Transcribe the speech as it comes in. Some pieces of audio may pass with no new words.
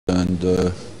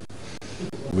and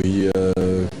we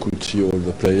could see all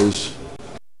the players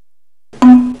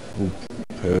who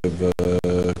have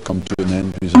come to an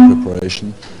end with the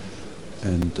preparation,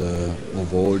 and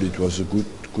overall it was a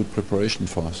good preparation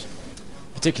for us.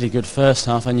 Particularly good first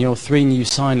half, and your 3 new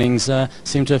signings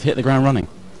seem to have hit the ground running.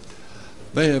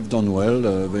 They have done well,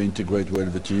 they integrate well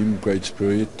the team, great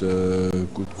spirit,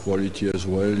 good quality as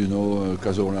well, you know.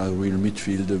 Cazorla, a real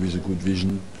midfielder with a good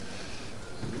vision.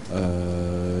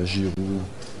 Giroud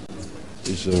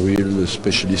is a real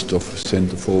specialist of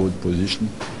centre forward position,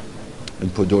 and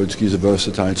Podolski is a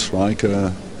versatile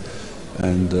striker,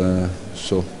 and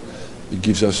so it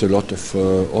gives us a lot of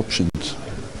options.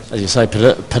 As you say,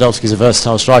 Podolski is a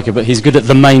versatile striker, but he's good at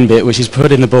the main bit, which is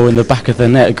putting the ball in the back of the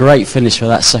net. A great finish for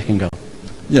that second goal.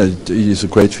 Yeah, he is a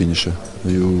great finisher.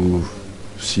 You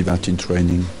see that in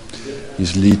training.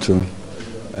 He's lethal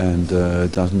and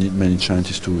doesn't need many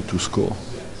chances to score.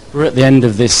 We're at the end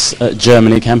of this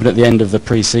Germany camp and at the end of the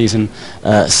pre-season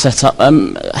setup.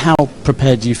 How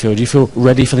prepared do you feel? Do you feel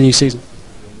ready for the new season?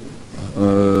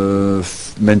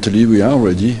 Mentally we are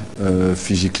ready.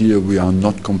 Physically we are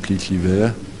not completely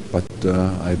there, but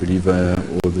I believe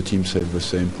all the teams have the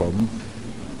same problem.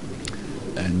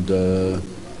 And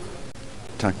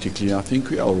tactically I think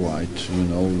we are all right. You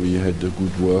know, we had a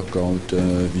good workout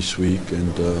this week,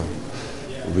 and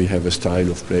we have a style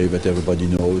of play that everybody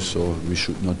knows, so we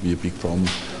should not be a big problem.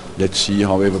 Let's see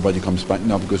how everybody comes back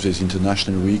now, because there's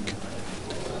International Week,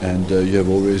 and you have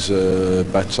always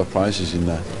bad surprises in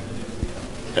that.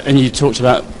 And you talked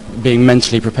about being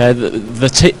mentally prepared.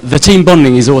 The team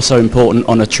bonding is also important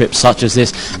on a trip such as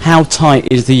this. How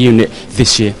tight is the unit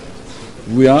this year?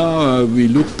 We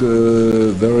look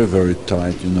very, very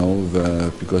tight, you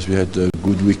know, because we had a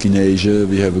good week in Asia,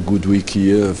 we have a good week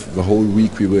here. The whole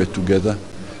week we were together,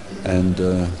 and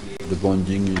the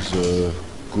bonding is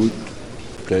good.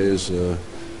 Players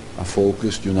are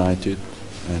focused, united,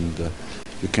 and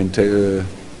you can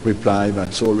reply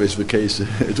that's always the case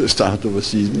at the start of a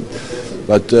season.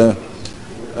 But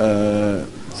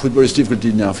football is difficult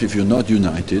enough if you're not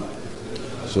united.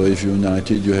 So if you're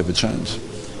united, you have a chance.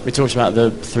 We talked about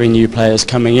the 3 new players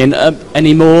coming in.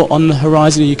 Any more on the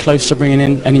horizon? Are you close to bringing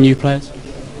in any new players?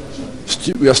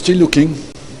 We are still looking,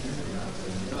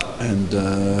 and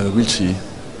we'll see.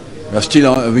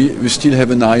 We still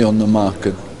have an eye on the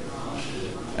market,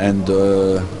 and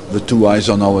the 2 eyes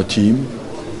on our team.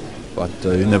 But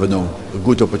you never know. A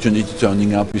good opportunity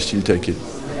turning up, we still take it.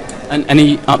 And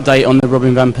any update on the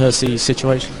Robin van Persie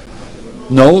situation?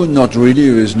 No, not really.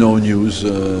 There is no news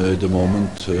at the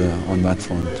moment on that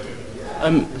front.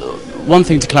 One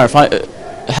thing to clarify,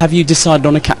 have you decided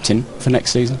on a captain for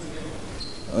next season?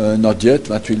 Not yet.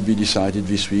 That will be decided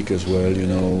this week as well. You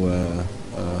know,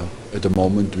 at the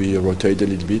moment we rotate a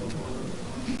little bit.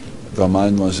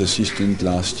 Vermaelen was assistant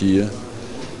last year.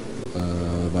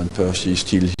 Van Persie is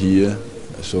still here.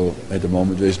 So at the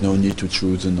moment there is no need to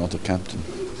choose another captain.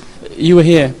 You were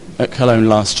here at Cologne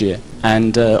last year,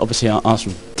 and obviously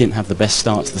Arsenal didn't have the best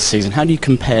start to the season. How do you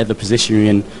compare the position you're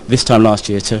in this time last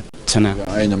year to now? We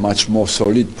are in a much more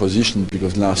solid position,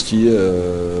 because last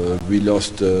year we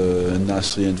lost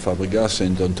Nasri and Fabregas,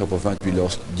 and on top of that we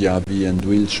lost Diaby and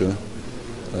Wilshere.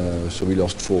 So we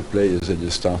lost 4 players at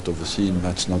the start of the season.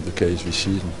 That's not the case this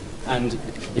season. And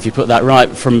if you put that right,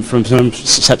 from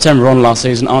September on last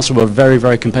season, Arsenal were very,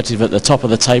 very competitive at the top of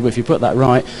the table. If you put that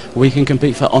right, we can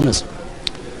compete for honours.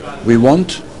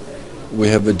 We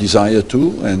have a desire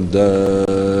to, and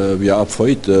we are up for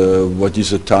it. What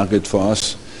is a target for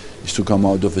us is to come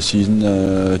out of the season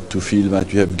to feel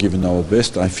that we have given our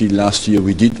best. I feel last year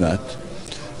we did that,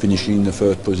 finishing in the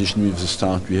 3rd position with the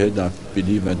start we had. I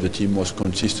believe that the team was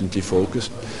consistently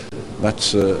focused.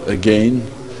 That's again,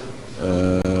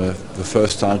 the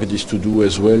first target is to do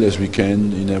as well as we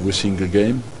can in every single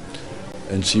game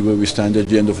and see where we stand at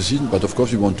the end of the season. But of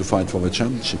course we want to fight for the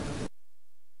championship.